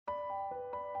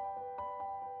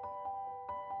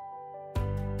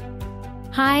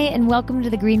Hi, and welcome to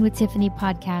the Green with Tiffany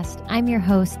podcast. I'm your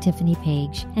host, Tiffany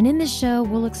Page, and in this show,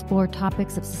 we'll explore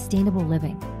topics of sustainable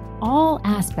living, all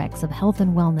aspects of health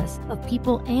and wellness, of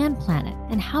people and planet,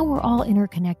 and how we're all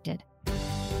interconnected.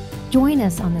 Join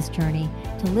us on this journey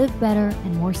to live better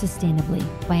and more sustainably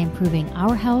by improving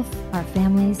our health, our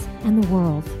families, and the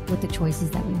world with the choices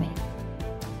that we make.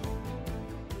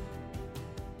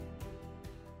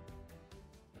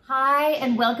 Hi,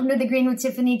 and welcome to the Green with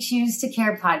Tiffany Choose to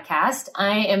Care podcast.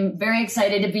 I am very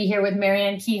excited to be here with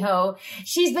Marianne Kehoe.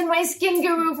 She's been my skin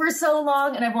guru for so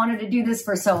long, and I've wanted to do this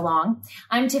for so long.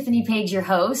 I'm Tiffany Page, your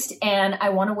host, and I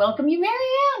want to welcome you,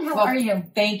 Marianne. How are you?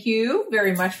 Thank you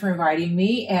very much for inviting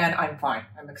me, and I'm fine.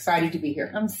 I'm excited to be here.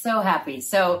 I'm so happy.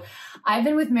 So I've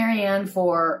been with Marianne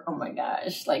for, oh my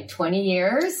gosh, like 20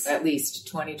 years? At least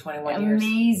 20, 21 years.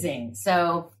 Amazing.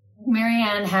 So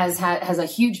Marianne has a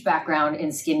huge background in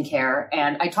skincare,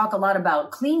 and I talk a lot about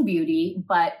clean beauty,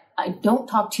 but I don't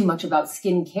talk too much about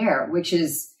skincare, which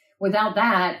is, without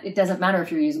that, it doesn't matter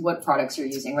if you're using what products you're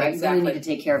using, right? Exactly. You really need to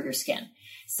take care of your skin.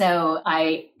 So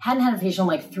I hadn't had a facial in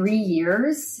like 3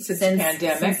 years since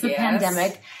the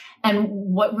pandemic. And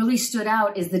what really stood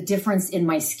out is the difference in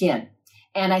my skin.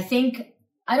 And I think,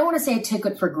 I don't want to say I took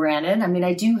it for granted. I mean,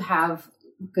 I do have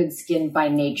good skin by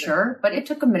nature, but it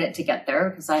took a minute to get there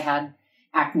because I had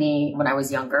acne when I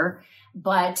was younger.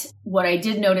 But what I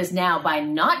did notice now, by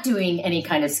not doing any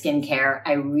kind of skincare,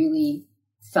 I really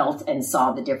felt and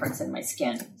saw the difference in my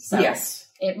skin. So yes,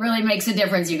 it really makes a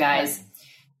difference, you guys.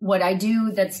 What I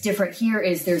do that's different here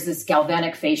is there's this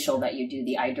galvanic facial that you do,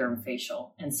 the iDerm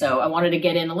facial. And so I wanted to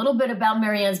get in a little bit about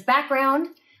Marianne's background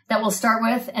that we'll start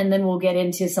with, and then we'll get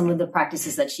into some of the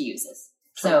practices that she uses.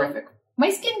 Terrific. So my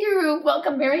skin guru,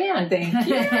 welcome, Marianne. Thank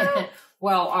you.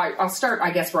 Well, I'll start, I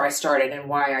guess, where I started and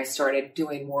why I started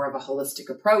doing more of a holistic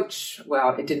approach.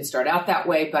 Well, it didn't start out that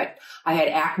way, but I had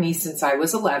acne since I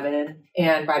was 11.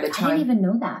 And by the time... I didn't even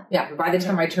know that. Yeah, by the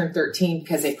time I turned 13,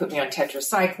 because they put me on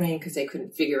tetracycline because they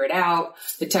couldn't figure it out.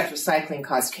 The tetracycline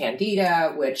caused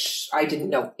candida, which I didn't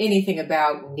know anything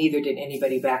about. Neither did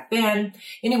anybody back then.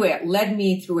 Anyway, it led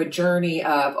me through a journey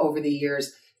of, over the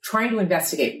years, trying to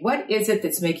investigate what is it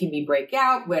that's making me break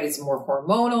out? What is more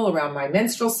hormonal around my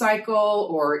menstrual cycle,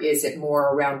 or is it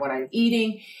more around what I'm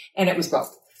eating? And it was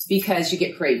both, because you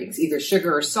get cravings, either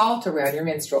sugar or salt around your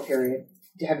menstrual period.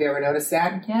 Have you ever noticed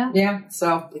that? Yeah. Yeah.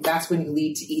 So that's when you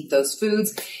need to eat those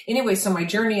foods. Anyway, so my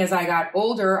journey as I got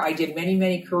older, I did many,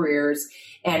 many careers,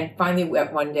 and finally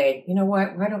went one day, you know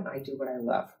what? Why don't I do what I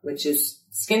love, which is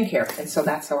skincare? And so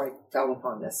that's how I fell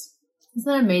upon this. Isn't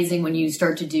that amazing when you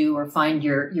start to do or find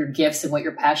your gifts and what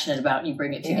you're passionate about, and you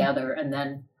bring it together, and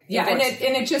then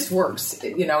it just works.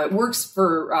 You know, it works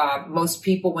for most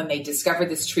people when they discover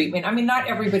this treatment. I mean, not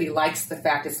everybody likes the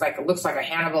fact it looks like a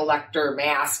Hannibal Lecter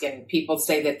mask, and people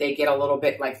say that they get a little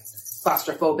bit like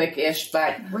claustrophobic-ish,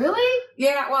 but really,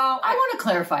 yeah. Well, I want to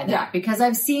clarify that because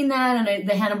I've seen that and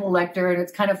the Hannibal Lecter, and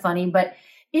it's kind of funny, but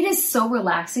it is so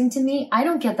relaxing to me. I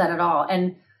don't get that at all,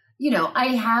 and you know, I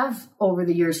have over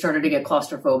the years started to get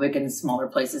claustrophobic in smaller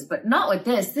places, but not with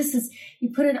this. This is,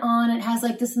 you put it on, it has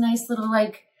like this nice little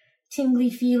like tingly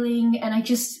feeling, and I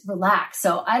just relax.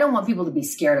 So I don't want people to be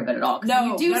scared of it at all. No,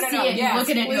 you do see it, yes, you look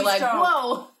at it, and you're like, don't.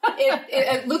 whoa.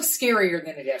 It looks scarier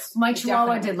than it is. My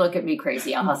Chihuahua did look at me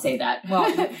crazy. I'll say that. Well,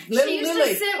 she used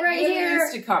to sit right here.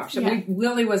 Used to come.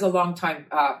 Lily was a long time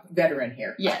veteran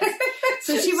here. Yes.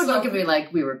 So she would look at me like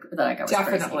I was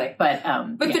definitely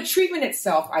crazy. But the treatment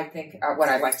itself, I think, what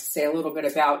I'd like to say a little bit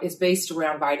about is based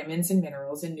around vitamins and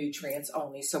minerals and nutrients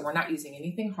only. So we're not using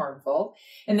anything harmful.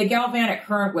 And the galvanic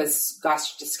current was,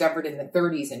 discovered in the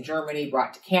 30s in Germany,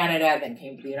 brought to Canada, then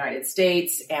came to the United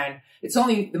States, and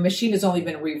the machine has only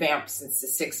been revamped since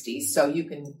the 60s. So you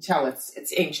can tell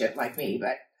it's ancient like me,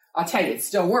 but I'll tell you, it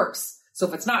still works. So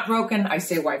if it's not broken, I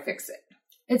say, why fix it?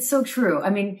 It's so true.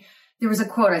 I mean, there was a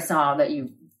quote I saw that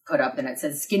you put up, and it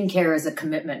said, skincare is a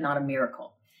commitment, not a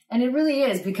miracle. And it really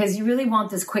is, because you really want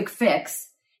this quick fix.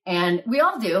 And we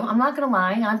all do. I'm not going to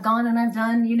lie. I've gone and I've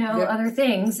done, other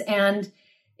things, and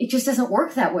it just doesn't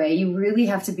work that way. You really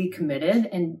have to be committed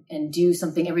and do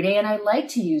something every day. And I like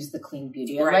to use the clean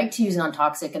beauty. I like to use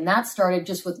non-toxic. And that started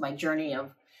just with my journey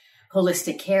of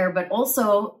holistic care, but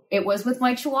also it was with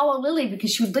my Chihuahua Lily,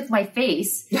 because she would lick my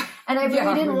face, and I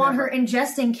really didn't want her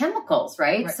ingesting chemicals,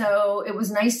 right? So it was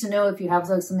nice to know if you have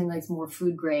something like more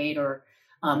food grade or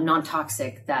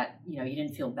non-toxic, that you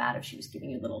didn't feel bad if she was giving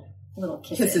you little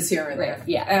kisses here and there.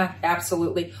 Yeah,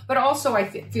 absolutely. But also I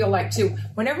feel like too,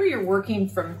 whenever you're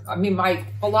working my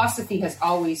philosophy has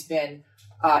always been,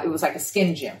 it was like a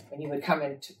skin gym when you would come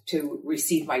in to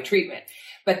receive my treatment.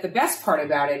 But the best part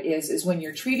about it is when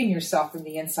you're treating yourself from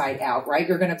the inside out, right?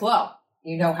 You're going to glow.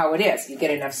 You know how it is. You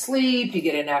get enough sleep, you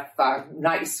get enough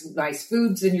nice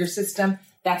foods in your system.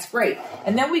 That's great.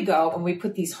 And then we go and we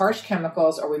put these harsh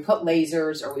chemicals, or we put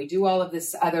lasers, or we do all of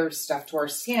this other stuff to our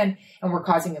skin, and we're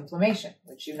causing inflammation,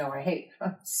 which you know I hate.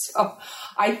 So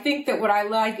I think that what I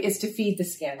like is to feed the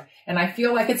skin. And I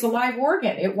feel like it's a live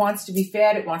organ. It wants to be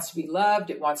fed. It wants to be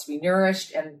loved. It wants to be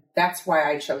nourished. And that's why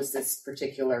I chose this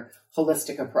particular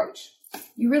holistic approach.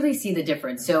 You really see the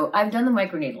difference. So I've done the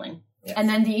microneedling. Yes. And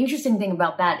then the interesting thing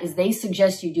about that is they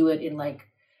suggest you do it in like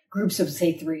groups of,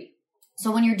 say, 3.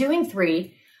 So when you're doing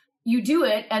 3, you do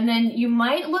it and then you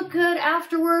might look good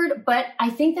afterward, but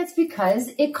I think that's because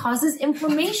it causes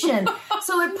inflammation.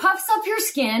 So it puffs up your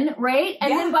skin, right?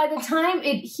 And then by the time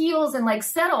it heals and like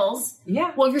settles,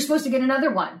 well, you're supposed to get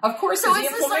another one. Of course, so the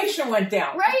inflammation went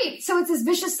down. Right. So it's this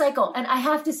vicious cycle. And I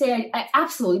have to say, I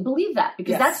absolutely believe that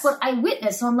because that's what I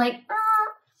witnessed. So I'm like,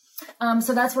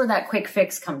 so that's where that quick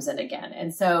fix comes in again.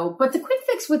 And so, but the quick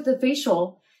fix with the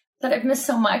facial that I've missed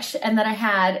so much and that I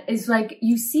had is like,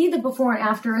 you see the before and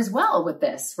after as well with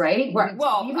this, right? Right.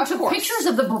 Well, you even took pictures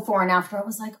of the before and after. I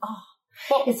was like,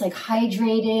 it's like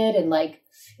hydrated and like,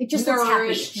 it just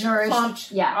nourished, looks happy,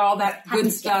 plumped, all that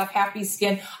good stuff, happy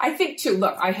skin. I think too,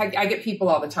 look, I get people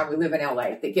all the time. We live in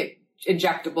LA. They get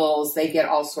injectables, they get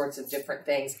all sorts of different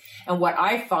things. And what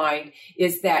I find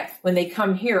is that when they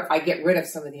come here, I get rid of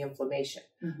some of the inflammation.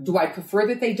 Mm-hmm. Do I prefer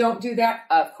that they don't do that?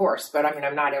 Of course. But I mean,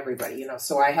 I'm not everybody,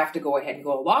 so I have to go ahead and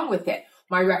go along with it.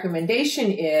 My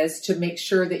recommendation is to make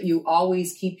sure that you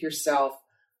always keep yourself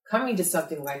coming to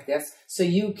something like this so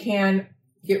you can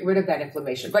get rid of that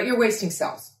inflammation. But you're wasting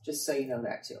cells, just so you know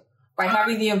that too. By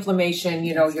having the inflammation,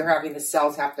 you're having the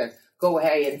cells have to go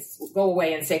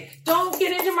away and say, don't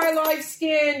get into my live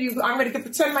skin. I'm going to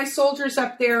pretend my soldiers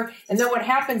up there. And then what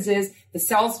happens is the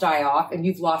cells die off and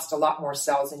you've lost a lot more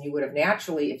cells than you would have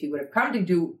naturally if you would have come to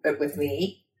do it with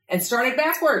me and started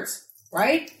backwards,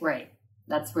 right? Right.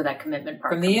 That's where that commitment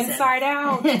part comes in. From the inside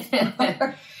out.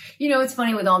 It's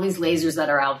funny with all these lasers that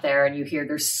are out there and you hear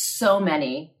there's so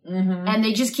many and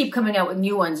they just keep coming out with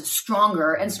new ones,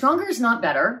 stronger. And stronger is not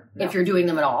better if you're doing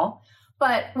them at all.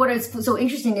 But what is so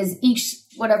interesting is each,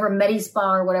 whatever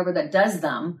Medi-Spa or whatever that does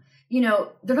them,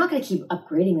 they're not going to keep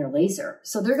upgrading their laser.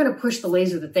 So they're going to push the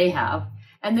laser that they have.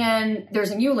 And then there's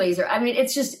a new laser. I mean,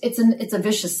 it's a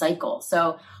vicious cycle.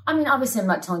 So, I mean, obviously I'm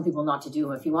not telling people not to do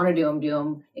them. If you want to do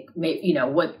them. It may,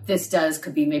 what this does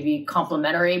could be maybe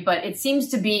complementary, but it seems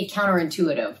to be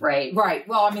counterintuitive, right? Right.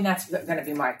 Well, I mean, that's going to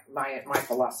be my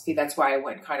philosophy. That's why I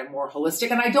went kind of more holistic.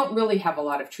 And I don't really have a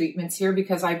lot of treatments here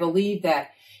because I believe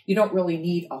that you don't really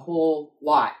need a whole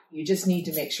lot. You just need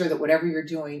to make sure that whatever you're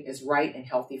doing is right and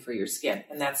healthy for your skin.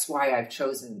 And that's why I've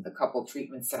chosen the couple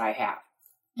treatments that I have.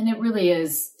 And it really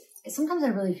is. Sometimes I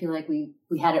really feel like we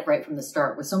had it right from the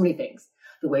start with so many things.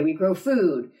 The way we grow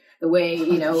food, the way,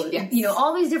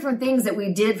 all these different things that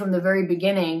we did from the very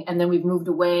beginning. And then we've moved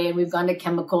away and we've gone to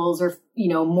chemicals or,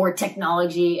 more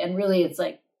technology. And really it's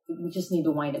like, we just need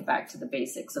to wind it back to the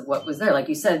basics of what was there. Like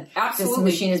you said, absolutely.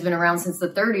 This machine has been around since the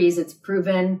 30s. It's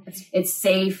proven, it's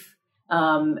safe,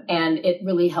 and it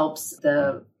really helps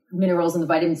the minerals and the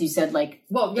vitamins you said,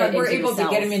 we're able to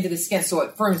get them into the skin so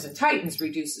it firms and tightens,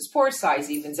 reduces pore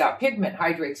size, evens out pigment,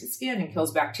 hydrates the skin, and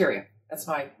kills bacteria. That's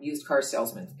my used car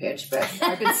salesman pitch, but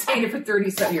I've been saying it for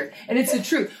 30-some years. And it's the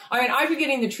truth. I mean, I've been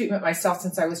getting the treatment myself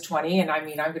since I was 20, and I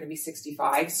mean, I'm going to be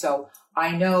 65, so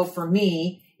I know for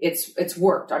me, it's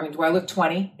worked. I mean, do I look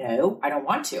 20? No, I don't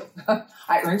want to.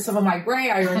 I earned some of my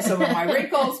gray, I earned some of my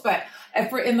wrinkles, but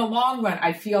in the long run,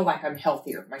 I feel like I'm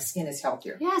healthier. My skin is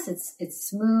healthier. Yes, it's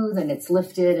smooth and it's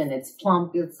lifted and it's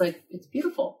plump. It's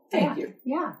beautiful. Thank you.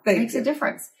 Yeah, it makes a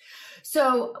difference.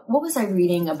 So what was I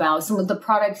reading about some of the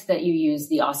products that you use,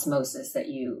 the osmosis that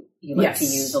you like to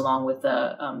use along with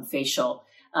the facial?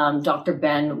 Dr.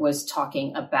 Ben was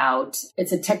talking about,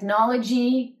 it's a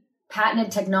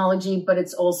patented technology, but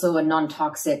it's also a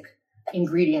non-toxic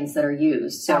ingredients that are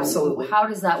used. So absolutely. How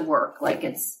does that work?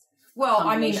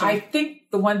 I mean, I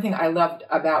think the one thing I loved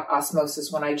about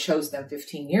osmosis when I chose them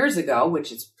 15 years ago,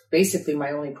 which is basically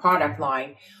my only product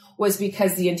line, was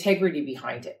because the integrity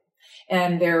behind it.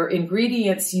 And their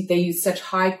ingredients, they use such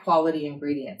high quality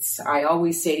ingredients. I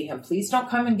always say to him, please don't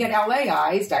come and get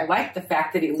LAized. I like the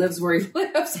fact that he lives where he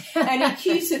lives and he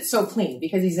keeps it so clean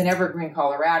because he's in Evergreen,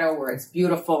 Colorado, where it's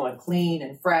beautiful and clean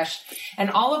and fresh. And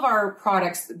all of our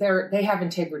products, they have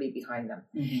integrity behind them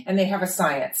and they have a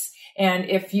science. And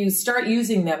if you start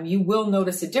using them, you will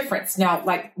notice a difference. Now,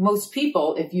 like most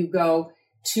people, if you go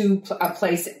to a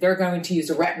place, they're going to use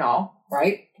a retinol,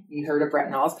 right? You heard of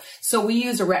retinols. So we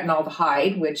use a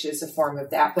retinaldehyde, which is a form of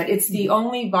that, but it's the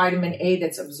only vitamin A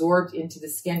that's absorbed into the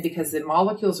skin because the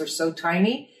molecules are so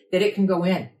tiny that it can go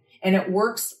in, and it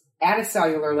works at a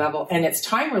cellular level, and it's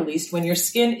time released when your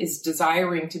skin is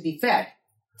desiring to be fed.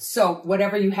 So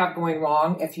whatever you have going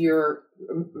wrong, if you're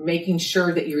making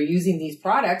sure that you're using these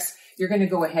products, you're going to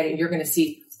go ahead and you're going to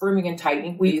see firming and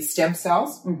tightening. We use stem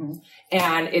cells,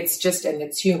 and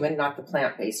it's human, not the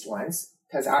plant-based ones,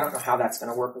 because I don't know how that's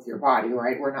going to work with your body,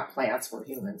 right? We're not plants, we're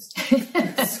humans.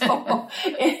 So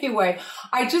anyway,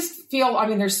 I just feel, I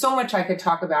mean, there's so much I could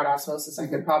talk about osmosis. I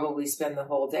could probably spend the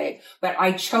whole day, but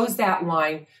I chose that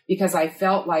line because I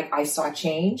felt like I saw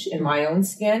change in my own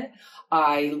skin.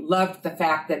 I loved the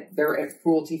fact that they're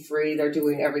cruelty-free. They're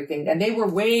doing everything. And they were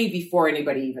way before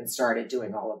anybody even started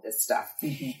doing all of this stuff.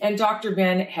 And Dr.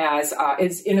 Ben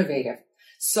is innovative.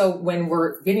 So when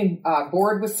we're getting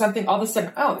bored with something, all of a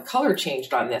sudden, oh, the color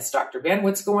changed on this, Dr. Ben.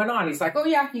 What's going on? He's like, oh,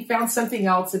 yeah, he found something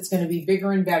else. It's going to be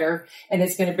bigger and better, and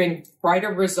it's going to bring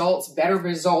brighter results, better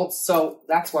results. So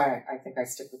that's why I think I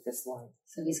stick with this line.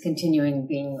 So he's continuing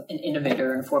being an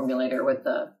innovator and formulator with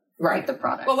the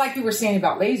product. Well, like you were saying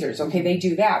about lasers, okay, they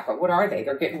do that, but what are they?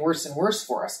 They're getting worse and worse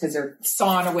for us because they're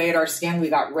sawing away at our skin. We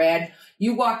got red.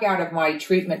 You walk out of my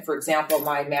treatment, for example,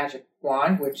 my magic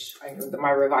wand, which I know my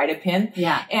Revita pin,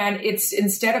 and it's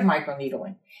instead of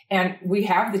microneedling. And we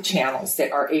have the channels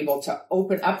that are able to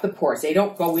open up the pores. They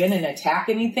don't go in and attack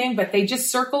anything, but they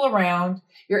just circle around.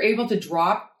 You're able to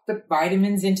drop the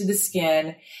vitamins into the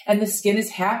skin, and the skin is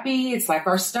happy. It's like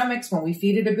our stomachs when we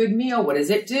feed it a good meal. What does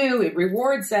it do? It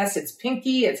rewards us. It's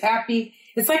pinky. It's happy.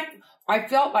 It's like, I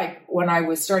felt like when I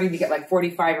was starting to get like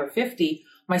 45 or 50,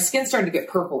 my skin started to get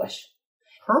purplish.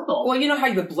 Purple? Well, you know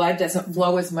how the blood doesn't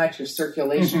flow as much, your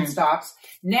circulation stops.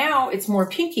 Now it's more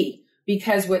pinky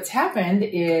because what's happened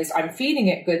is I'm feeding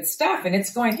it good stuff and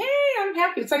it's going, hey, I'm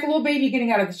happy. It's like a little baby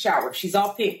getting out of the shower. She's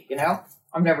all pink, you know?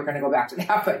 I'm never going to go back to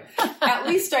that, but at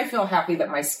least I feel happy that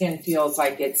my skin feels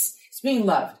like it's being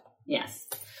loved. Yes.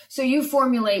 So you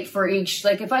formulate for each,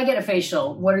 like if I get a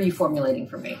facial, what are you formulating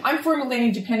for me? I'm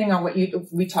formulating depending on what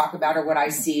we talk about or what I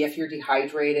see. If you're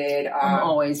dehydrated. I'm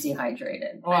always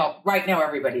dehydrated. Well, right now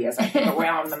everybody is, I think,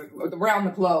 around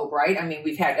the globe, right? I mean,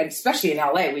 we've had, especially in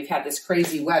LA, we've had this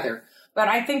crazy weather. But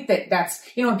I think that's,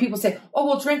 you know, when people say, oh,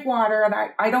 well, drink water, and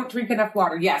I don't drink enough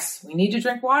water. Yes, we need to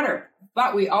drink water.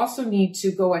 But we also need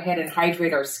to go ahead and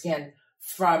hydrate our skin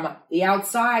from the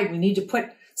outside. We need to put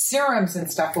serums and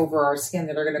stuff over our skin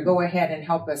that are going to go ahead and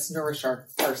help us nourish our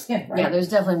skin, right? Yeah, there's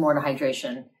definitely more to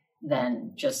hydration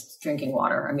than just drinking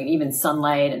water. I mean, even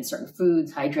sunlight and certain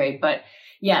foods hydrate. But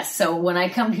yes, so when I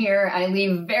come here, I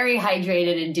leave very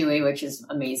hydrated and dewy, which is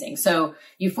amazing. So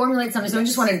you formulate something. So I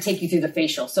just wanted to take you through the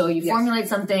facial. So you formulate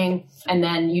something, and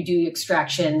then you do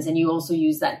extractions, and you also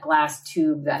use that glass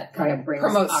tube that kind of brings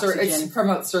oxygen.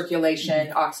 Promotes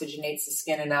circulation, oxygenates the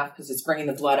skin enough because it's bringing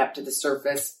the blood up to the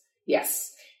surface. Yes.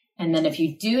 And then if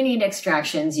you do need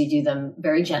extractions, you do them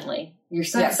very gently. You're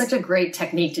such a great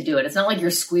technique to do it. It's not like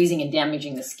you're squeezing and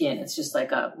damaging the skin. It's just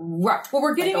like a well,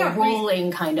 we're getting like a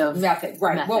rolling kind of method.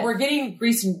 Well, we're getting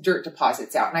grease and dirt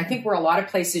deposits out. And I think where a lot of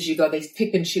places you go, they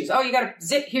pick and choose. Oh, you got to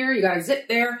zit here. You got to zit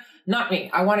there. Not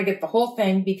me. I want to get the whole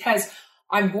thing because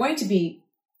I'm going to be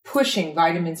pushing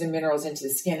vitamins and minerals into the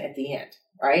skin at the end.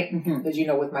 Right? Because you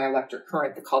know, with my electric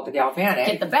current, they call it the galvanic.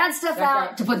 Get the bad stuff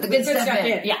out to put the good stuff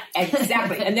in. Yeah,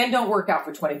 exactly. And then don't work out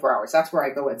for 24 hours. That's where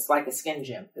I go. It's like a skin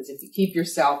gym. Because if you keep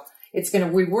yourself, it's going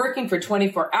to be working for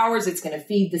 24 hours. It's going to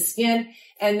feed the skin.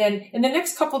 And then in the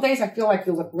next couple of days, I feel like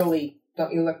you look really,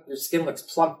 don't you look, your skin looks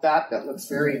plumped up. It looks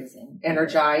very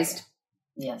energized.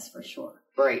 Yes, for sure.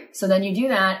 Great. So then you do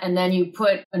that, and then you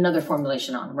put another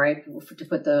formulation on, right? To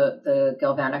put the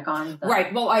galvanic on.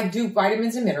 Right. Well, I do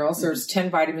vitamins and minerals. There's 10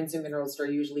 vitamins and minerals that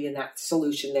are usually in that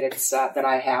solution that it's that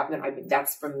I have, and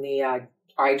that's from the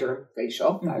iDerm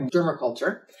facial,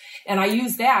 dermaculture, and I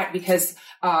use that because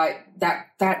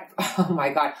that oh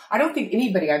my God, I don't think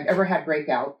anybody I've ever had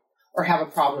breakout or have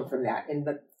a problem from that in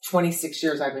the 26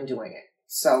 years I've been doing it.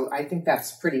 So I think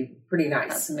that's pretty nice.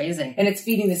 That's amazing. And it's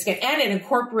feeding the skin, and it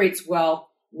incorporates well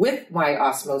with my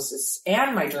osmosis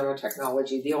and my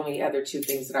dermatechnology, the only other two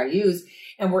things that I use.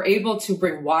 And we're able to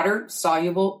bring water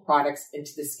soluble products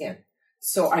into the skin.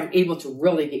 So I'm able to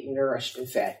really get nourished and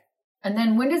fed. And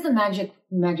then when does the magic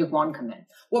wand come in?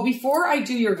 Well, before I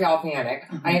do your galvanic,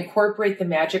 I incorporate the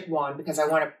magic wand because I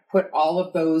want to put all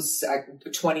of those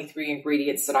 23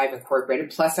 ingredients that I've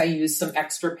incorporated. Plus I use some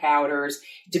extra powders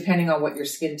depending on what your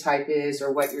skin type is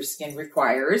or what your skin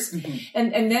requires.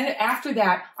 And then after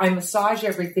that, I massage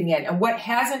everything in. And what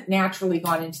hasn't naturally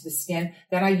gone into the skin,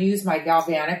 then I use my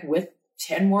galvanic with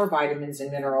 10 more vitamins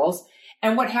and minerals.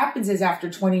 And what happens is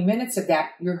after 20 minutes of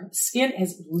that, your skin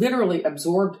has literally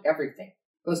absorbed everything.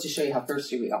 Goes to show you how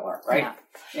thirsty we all are, right? Yeah.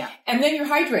 Yeah. And then you're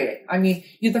hydrated. I mean,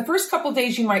 the first couple of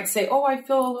days you might say, oh, I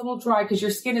feel a little dry because your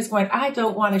skin is going, I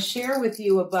don't want to share with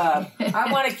you above.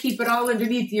 I want to keep it all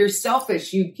underneath. You're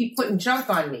selfish. You keep putting junk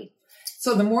on me.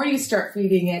 So the more you start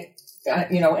feeding it,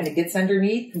 and it gets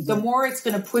underneath, the more it's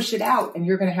going to push it out and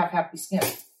you're going to have happy skin.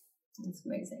 That's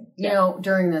amazing.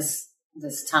 During this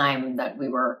time that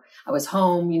I was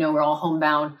home, we're all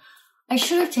homebound. I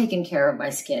should have taken care of my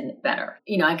skin better,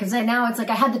 because now it's like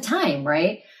I had the time,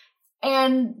 right?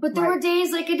 But there were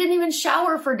days like I didn't even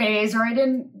shower for days, or I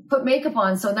didn't put makeup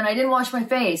on. So then I didn't wash my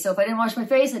face. So if I didn't wash my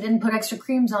face, I didn't put extra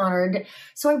creams on,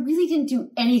 so I really didn't do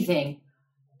anything.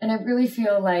 And I really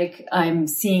feel like I'm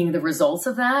seeing the results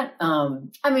of that.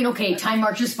 Time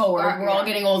marches forward. We're all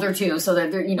getting older too. So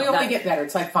that, we only get better.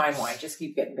 It's like fine wine. Just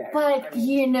keep getting better. But,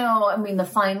 the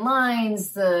fine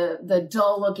lines, the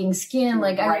dull looking skin,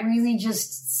 I really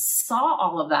just saw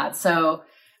all of that. So,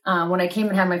 when I came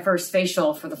and had my first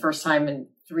facial for the first time in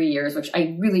 3 years, which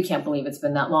I really can't believe it's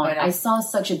been that long, I saw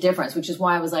such a difference, which is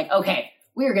why I was like, okay,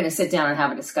 we are going to sit down and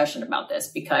have a discussion about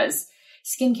this, because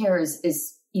skincare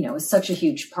is such a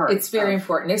huge part. It's very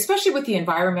important, especially with the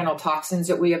environmental toxins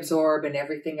that we absorb and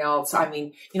everything else. I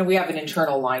mean, we have an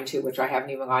internal line too, which I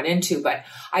haven't even gone into, but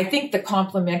I think the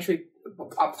complementary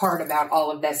part about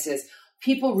all of this is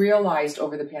people realized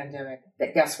over the pandemic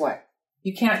that guess what?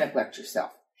 You can't neglect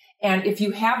yourself. And if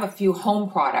you have a few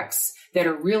home products that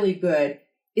are really good,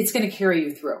 it's going to carry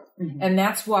you through. Mm-hmm. And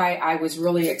that's why I was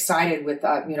really excited with,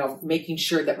 making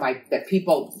sure that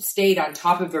people stayed on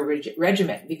top of their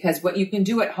regimen, because what you can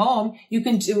do at home, you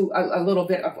can do a little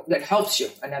bit of that helps you,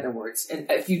 in other words.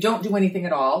 And if you don't do anything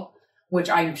at all, which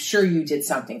I'm sure you did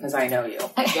something, because I know you.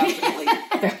 Definitely.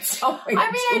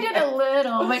 I did a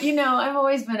little, but I've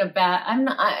always been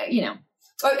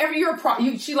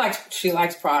She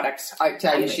likes products. I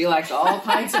tell you, she likes all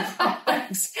kinds of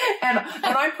products. And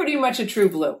I'm pretty much a true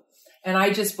blue. And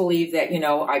I just believe that,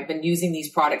 I've been using these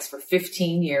products for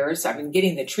 15 years. I've been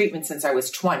getting the treatment since I was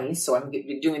 20. So I've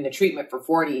been doing the treatment for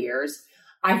 40 years.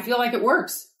 I feel like it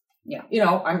works. Yeah.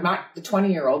 I'm not the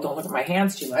 20-year-old. Don't look at my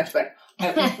hands too much, but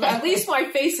at least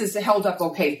my face is held up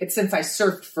okay. It's since I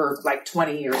surfed for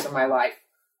 20 years of my life.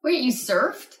 Wait, you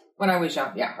surfed? When I was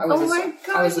young, yeah. I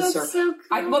was a surfer. So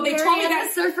cool. They told me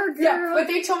that surfer girl. Yeah, but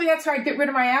they told me that's how I get rid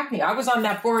of my acne. I was on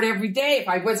that board every day. If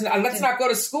I wasn't, let's not go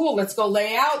to school. Let's go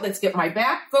lay out. Let's get my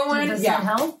back going. Does that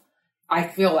help? I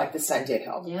feel like the sun did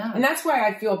help. Yeah. And that's why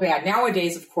I feel bad.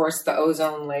 Nowadays, of course, the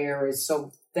ozone layer is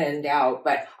so thinned out.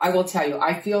 But I will tell you,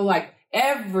 I feel like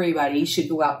everybody should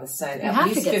go out in the sun at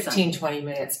least 15, 20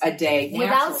 minutes a day.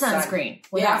 Without sunscreen.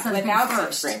 Without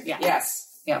sunscreen. Yeah. Yes.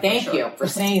 Yeah, Thank you for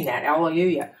saying that.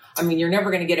 Hallelujah. I mean, you're never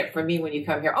going to get it from me when you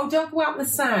come here. Oh, don't go out in the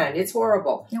sun. It's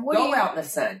horrible. Go out in the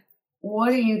sun.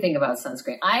 What do you think about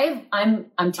sunscreen?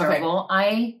 I'm terrible. Okay.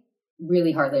 I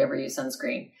really hardly ever use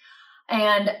sunscreen.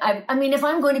 And if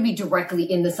I'm going to be directly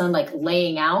in the sun, like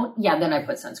laying out, then I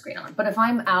put sunscreen on. But if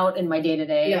I'm out in my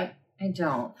day-to-day, I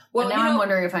don't. Well, and now I'm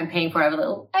wondering if I'm paying for it. I have a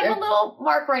little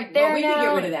mark right there. Well, we can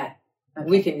get rid of that. Okay.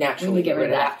 We can naturally get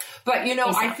rid of that. But,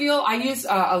 I use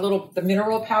the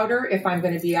mineral powder if I'm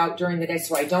going to be out during the day.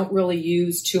 So I don't really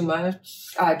use too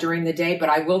much during the day. But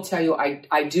I will tell you,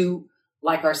 I do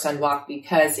like our sunblock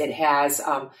because it has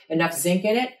enough zinc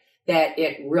in it that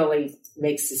it really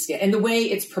makes the skin. And the way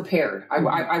it's prepared.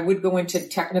 I would go into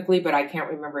technically, but I can't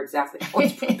remember exactly how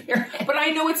it's prepared. But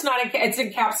I know it's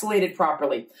encapsulated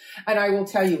properly. And I will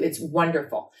tell you, it's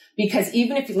wonderful. Because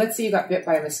even if, let's say you got bit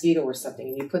by a mosquito or something,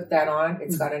 and you put that on,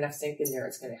 it's got enough zinc in there,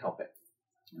 it's going to help it.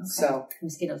 Okay. So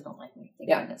mosquitoes don't like me. Thank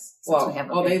goodness. Well,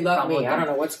 they love me. I don't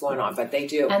know what's going on, but they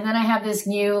do. And then I have this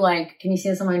new, can you see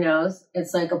this on my nose?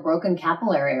 It's like a broken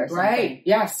capillary or something. Right.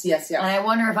 Yes. And I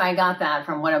wonder if I got that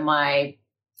from one of my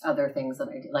other things that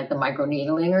I do, like the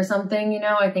microneedling or something,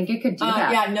 I think it could do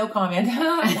that. Yeah, no comment.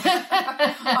 I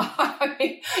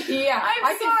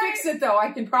can fix it though.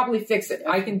 I can probably fix it.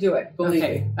 I can do it. Believe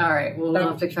me. All right. Well, we'll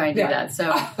have to try and do that.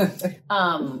 So,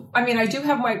 I do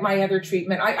have my other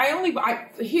treatment. I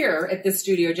here at this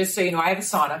studio, just so you know, I have a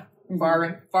sauna.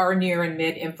 Far, near, and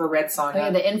mid infrared sauna. Oh, yeah,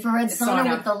 the infrared sauna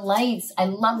with the lights. I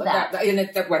love that. And the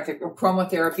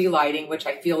chromotherapy lighting, which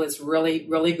I feel is really,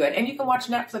 really good. And you can watch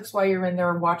Netflix while you're in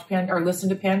there and watch or listen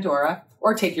to Pandora,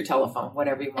 or take your telephone,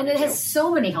 whatever you want to do. And it has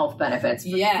so many health benefits for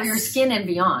your skin and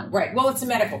beyond. Right. Well, it's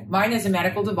mine is a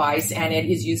medical device, and it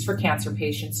is used for cancer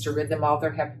patients to rid them of all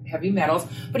their heavy metals.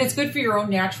 But it's good for your own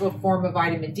natural form of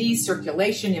vitamin D,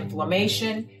 circulation,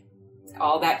 inflammation,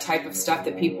 all that type of stuff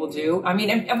that people do.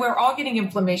 And we're all getting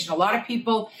inflammation. A lot of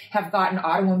people have gotten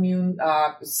autoimmune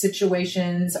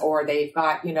situations, or they've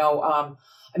got,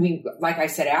 I mean, like I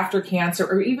said, after cancer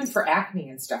or even for acne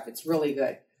and stuff, it's really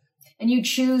good. And you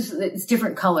choose, it's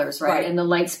different colors, right? In the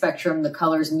light spectrum, the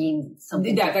colors mean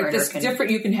something different.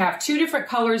 Different. You can have 2 different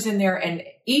colors in there, and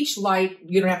each light,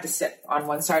 you don't have to sit on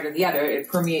one side or the other. It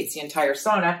permeates the entire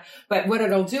sauna. But what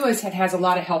it'll do is it has a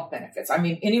lot of health benefits. I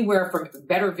mean, anywhere from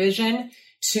better vision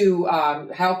to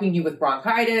helping you with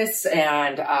bronchitis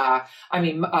and,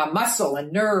 muscle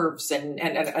and nerves and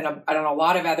a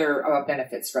lot of other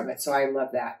benefits from it. So I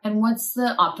love that. And what's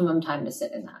the optimum time to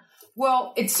sit in that?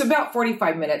 Well, it's about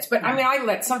 45 minutes, but I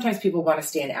mean, sometimes people want to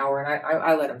stay an hour, and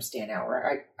I let them stay an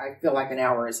hour. I feel like an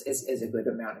hour is a good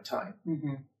amount of time.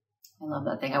 Mm-hmm. I love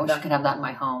that thing. I wish I could have that in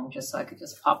my home just so I could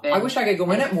just pop in. I wish I could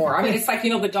go in it more. I mean, it's like,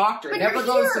 the doctor never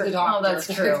goes to the doctor. Oh, that's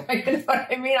true. You know what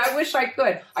I mean? I wish I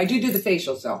could. I do the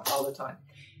facials though all the time.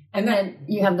 And then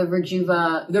you have the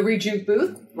Rejuve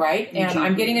booth, right? And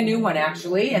I'm getting a new one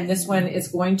actually. And this one is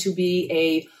going to be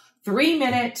a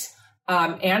 3-minute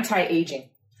anti-aging.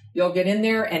 You'll get in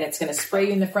there and it's going to spray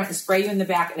you in the front and spray you in the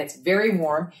back, and it's very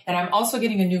warm. And I'm also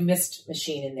getting a new mist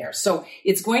machine in there. So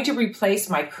it's going to replace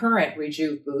my current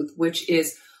Rejuve booth, which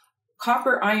is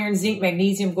copper, iron, zinc,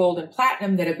 magnesium, gold, and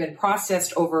platinum that have been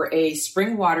processed over a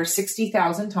spring water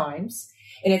 60,000 times.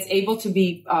 And it's able to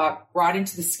be brought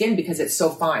into the skin because it's so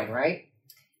fine, right?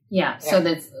 Yeah. So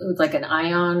that's like an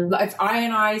ion. It's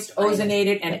ionized,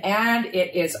 ozonated, and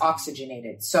it is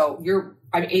oxygenated. So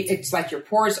it's like your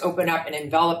pores open up and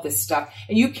envelop this stuff.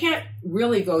 And you can't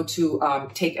really go to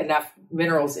take enough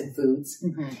minerals in foods.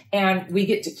 Mm-hmm. And we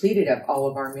get depleted of all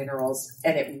of our minerals.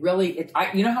 And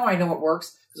you know how I know it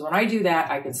works? Because when I do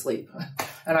that, I can sleep.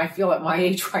 And I feel at my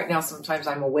age right now, sometimes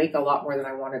I'm awake a lot more than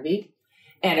I want to be.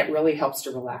 And it really helps to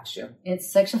relax you.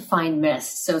 It's such a fine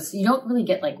mist. So you don't really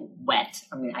get like wet.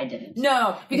 I mean, I didn't.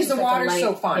 No, because the water's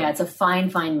so fine. Yeah, it's a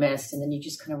fine mist. And then you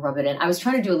just kind of rub it in. I was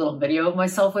trying to do a little video of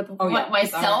myself with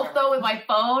myself with my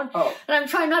phone. Oh. And I'm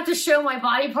trying not to show my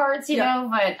body parts, you know,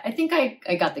 but I think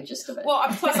I got the gist of it. Well,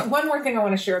 plus one more thing I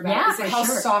want to share about is how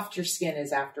soft your skin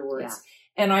is afterwards. Yeah.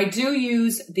 And I do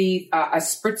use a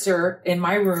spritzer in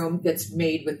my room that's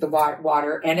made with the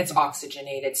water, and it's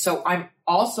oxygenated. So I'm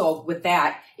also, with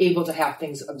that, able to have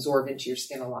things absorb into your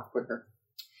skin a lot quicker.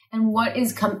 And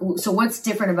what's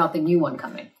different about the new one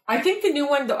coming? I think the new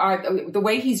one, the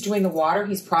way he's doing the water,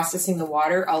 he's processing the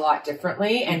water a lot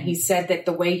differently. And he said that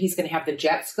the way he's going to have the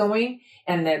jets going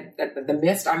and the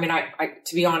mist, I mean, I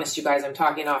to be honest, you guys, I'm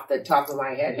talking off the top of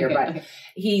my head here, but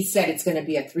he said it's going to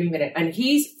be a 3-minute, and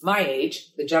he's my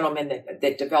age, the gentleman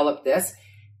that developed this.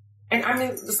 And I mean,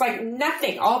 it's like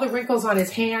nothing. All the wrinkles on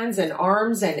his hands and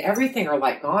arms and everything are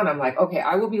like gone. I'm like, okay,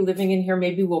 I will be living in here.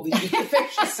 Maybe we'll be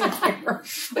infectious in here.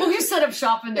 Well, you set up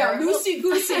shop in there. Yeah,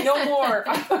 goosey, no more.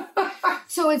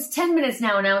 So it's 10 minutes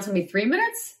now, and now it's going to be 3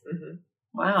 minutes? Mm-hmm.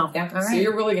 Wow. Yeah. All right. So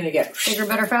you're really going to get bigger,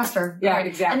 better, faster. Yeah, right.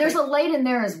 Exactly. And there's a light in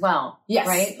there as well. Yes.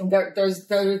 Right? There's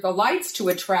the lights to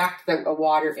attract the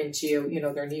water into,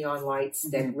 they're neon lights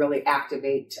that really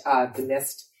activate the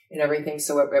mist and everything.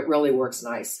 So it really works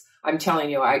nice. I'm telling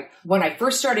you, when I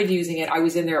first started using it, I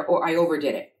was in there, I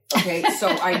overdid it. Okay. So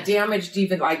I damaged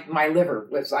even like my liver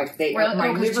was like,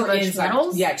 my liver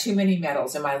enzymes. Too many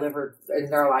metals in my liver.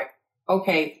 And they're like,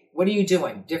 okay, what are you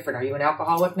doing different? Are you an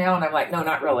alcoholic now? And I'm like, no,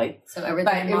 not really. So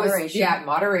everything in moderation.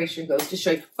 Moderation goes to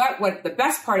show you. But what the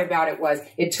best part about it was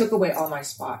it took away all my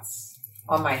spots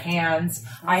on my hands.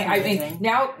 I mean,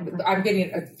 now I'm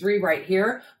getting a 3 right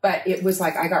here, but it was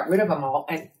like I got rid of them all.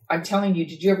 And I'm telling you,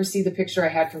 did you ever see the picture I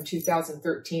had from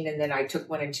 2013? And then I took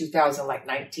one in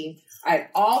 2019. I had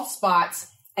all spots,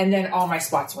 and then all my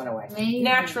spots went away. Amazing.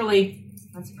 Naturally.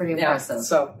 That's pretty impressive. Yeah,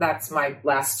 so that's my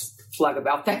last plug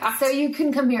about that. So you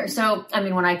can come here. So, I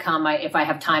mean, when I come, if I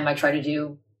have time, I try to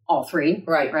do all 3.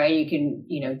 Right. You can,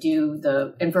 do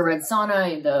the infrared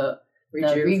sauna, the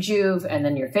Rejuve, and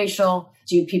then your facial.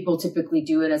 Do people typically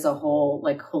do it as a whole,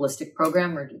 like, holistic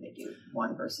program, or do they do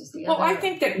one versus the other? Well, I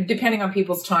think that depending on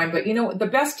people's time, but the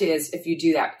best is if you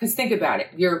do that, because think about it.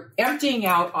 You're emptying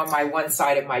out on my one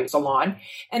side of my salon,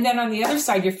 and then on the other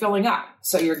side, you're filling up.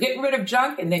 So you're getting rid of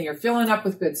junk, and then you're filling up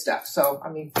with good stuff. So, I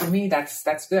mean, for me, that's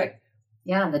good.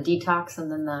 Yeah, the detox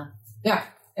and then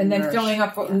and then filling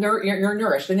up, you're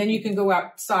nourished. And then you can go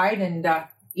outside and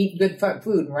eat good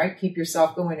food, right? Keep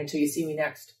yourself going until you see me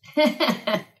next.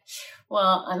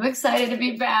 Well, I'm excited to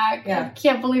be back. Yeah. I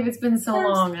can't believe it's been so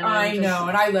long. And I know,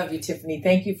 and I love you, Tiffany.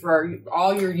 Thank you for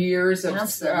all your years of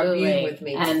being with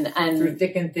me and through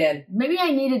thick and thin. Maybe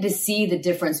I needed to see the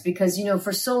difference because,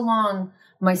 for so long,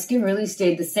 my skin really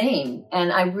stayed the same.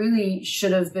 And I really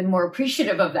should have been more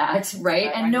appreciative of that, right?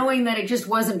 And knowing that it just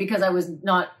wasn't because I was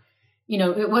not,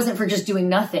 it wasn't for just doing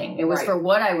nothing. It was for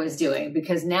what I was doing.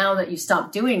 Because now that you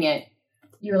stop doing it,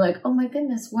 you're like, oh my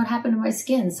goodness, what happened to my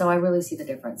skin? So I really see the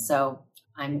difference. So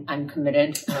I'm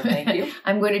committed. Oh, thank you.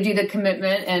 I'm going to do the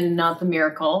commitment and not the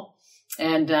miracle.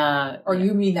 And or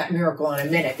you mean that miracle in a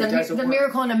minute? The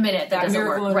miracle in a minute that doesn't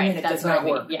work. Right, that's what I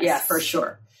mean. Yes, for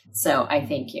sure. So I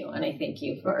thank you, and I thank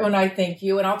you for. And I thank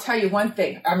you, and I'll tell you one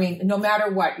thing. I mean, no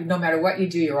matter what you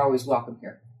do, you're always welcome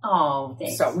here. Oh,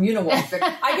 thanks. So, you know what?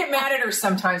 I get mad at her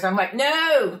sometimes. I'm like,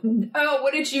 no,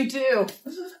 what did you do?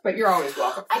 But you're always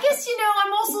welcome. I guess,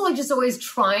 I'm also like just always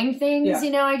trying things,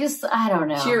 I don't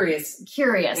know. Curious,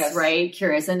 yes. Right?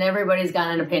 Curious. And everybody's got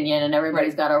an opinion and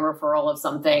everybody's got a referral of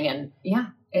something. And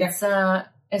it's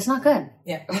not good.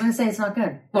 Yeah. I'm going to say it's not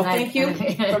good. Well, thank you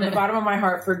from the bottom of my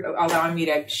heart for allowing me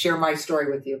to share my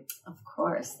story with you. Of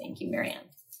course. Thank you, Marianne.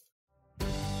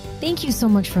 Thank you so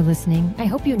much for listening. I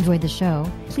hope you enjoyed the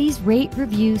show. Please rate,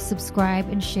 review, subscribe,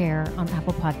 and share on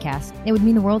Apple Podcasts. It would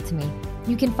mean the world to me.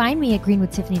 You can find me at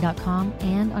greenwithtiffany.com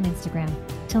and on Instagram.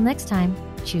 Till next time,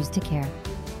 choose to care.